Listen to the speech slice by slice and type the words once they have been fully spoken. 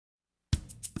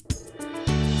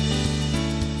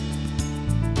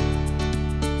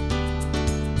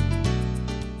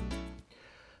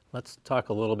Let's talk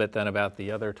a little bit then about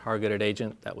the other targeted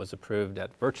agent that was approved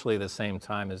at virtually the same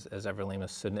time as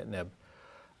Everolimus, Sunitinib.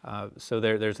 So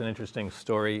there's an interesting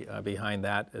story behind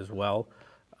that as well.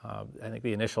 I think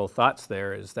the initial thoughts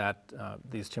there is that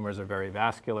these tumors are very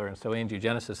vascular, and so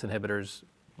angiogenesis inhibitors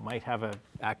might have an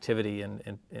activity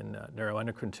in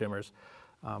neuroendocrine tumors.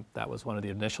 That was one of the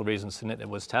initial reasons sunitinib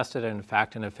was tested, and in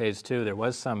fact, in a phase 2, there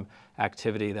was some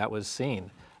activity that was seen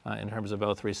in terms of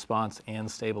both response and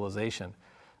stabilization.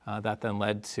 That then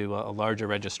led to a larger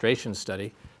registration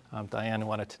study. Diane,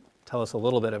 want to tell us a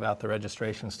little bit about the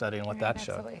registration study and what that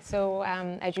showed? Absolutely. So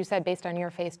as you said, based on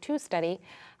your phase 2 study,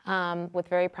 with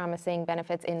very promising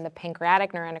benefits in the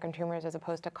pancreatic neuroendocrine tumors as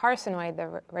opposed to carcinoid,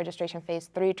 the registration phase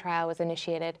 3 trial was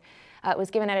initiated. It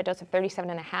was given at a dose of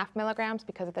 37.5 milligrams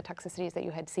because of the toxicities that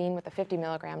you had seen with the 50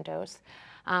 milligram dose.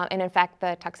 And in fact,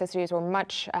 the toxicities were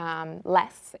much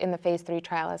less in the phase 3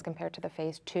 trial as compared to the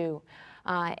phase 2.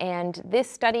 And this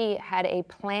study had a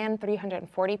planned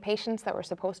 340 patients that were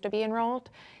supposed to be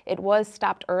enrolled. It was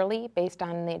stopped early based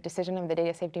on the decision of the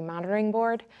Data Safety Monitoring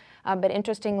Board. But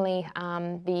interestingly,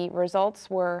 the results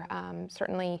were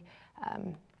certainly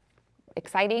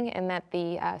exciting in that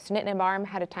the sunitinib arm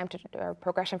had a time to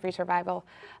progression-free survival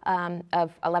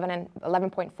of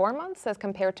 11.4 months as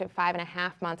compared to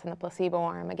 5.5 months in the placebo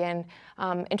arm. Again,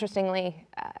 interestingly,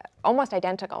 almost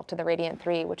identical to the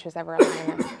RADIANT-3, which is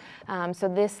Everolimus. So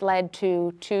this led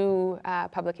to two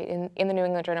publications in the New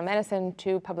England Journal of Medicine,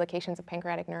 2 publications of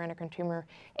pancreatic neuroendocrine tumor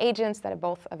agents that have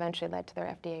both eventually led to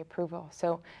their FDA approval.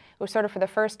 So it was sort of for the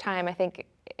first time, I think,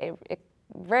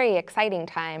 very exciting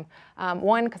time.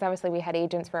 One, because obviously we had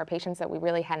agents for our patients that we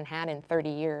really hadn't had in 30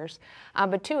 years.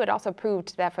 But 2, it also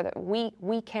proved that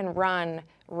we can run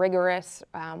rigorous,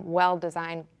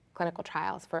 well-designed clinical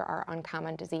trials for our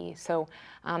uncommon disease. So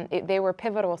they were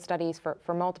pivotal studies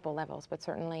for multiple levels, but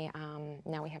certainly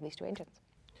now we have these 2 agents.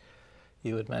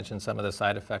 You had mentioned some of the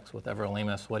side effects with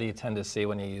Everolimus. What do you tend to see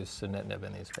when you use sunitinib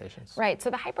in these patients? Right,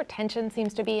 so the hypertension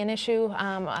seems to be an issue.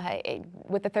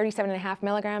 With the 37.5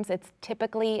 milligrams, it's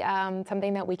typically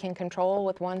something that we can control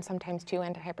with 1, sometimes 2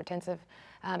 antihypertensive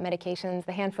medications.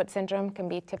 The hand-foot syndrome can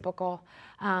be typical,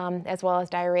 as well as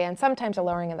diarrhea, and sometimes a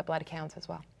lowering of the blood counts as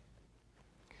well.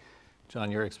 John,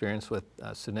 your experience with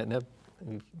sunitinib, have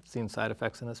you seen side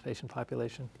effects in this patient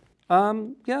population?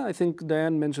 Yeah, I think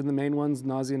Diane mentioned the main ones.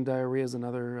 Nausea and diarrhea is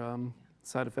another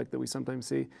side effect that we sometimes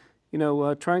see. You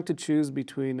know, trying to choose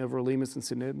between everolimus and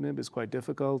sunitinib is quite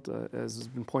difficult. As has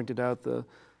been pointed out, the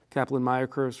Kaplan-Meier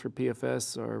curves for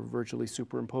PFS are virtually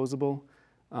superimposable.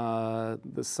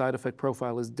 The side effect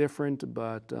profile is different,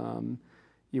 but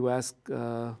you ask,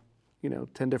 10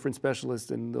 different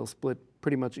specialists, and they'll split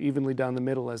pretty much evenly down the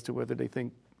middle as to whether they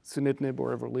think sunitinib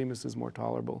or everolimus is more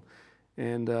tolerable.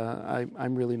 And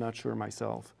I'm really not sure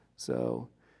myself. So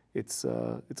it's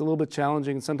a little bit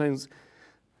challenging. And sometimes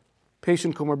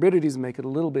patient comorbidities make it a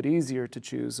little bit easier to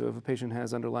choose. So if a patient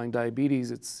has underlying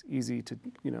diabetes, it's easy to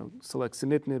select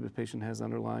sunitinib. If a patient has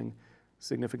underlying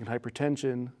significant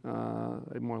hypertension,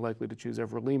 I'm more likely to choose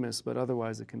everolimus. But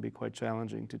otherwise, it can be quite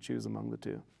challenging to choose among the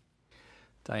 2.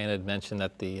 Diane had mentioned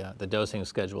that the dosing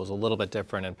schedule is a little bit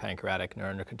different in pancreatic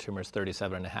neuroendocrine tumors,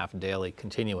 37.5 daily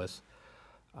continuous.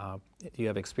 Do you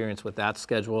have experience with that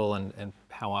schedule, and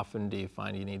how often do you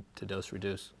find you need to dose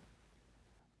reduce?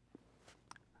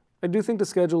 I do think the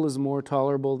schedule is more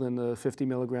tolerable than the 50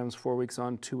 milligrams, 4 weeks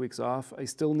on, 2 weeks off. I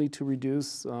still need to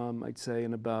reduce, I'd say,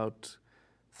 in about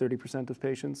 30% of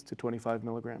patients to 25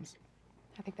 milligrams.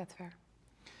 I think that's fair.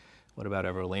 What about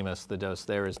everolimus? The dose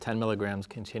there is 10 milligrams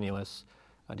continuous.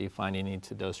 Do you find you need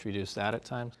to dose reduce that at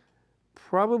times?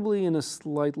 Probably in a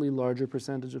slightly larger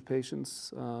percentage of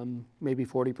patients, maybe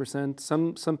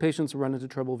 40%. Some patients run into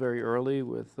trouble very early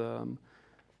with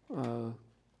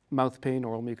mouth pain,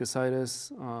 oral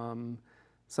mucositis.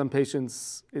 Some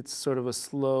patients, it's sort of a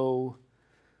slow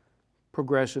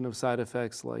progression of side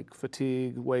effects like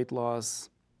fatigue, weight loss,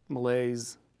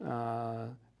 malaise,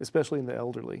 especially in the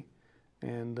elderly.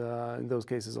 And in those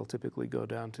cases, I'll typically go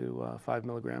down to 5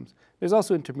 milligrams. There's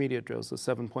also intermediate dose, a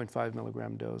 7.5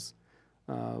 milligram dose,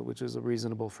 which is a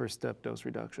reasonable first step dose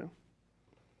reduction.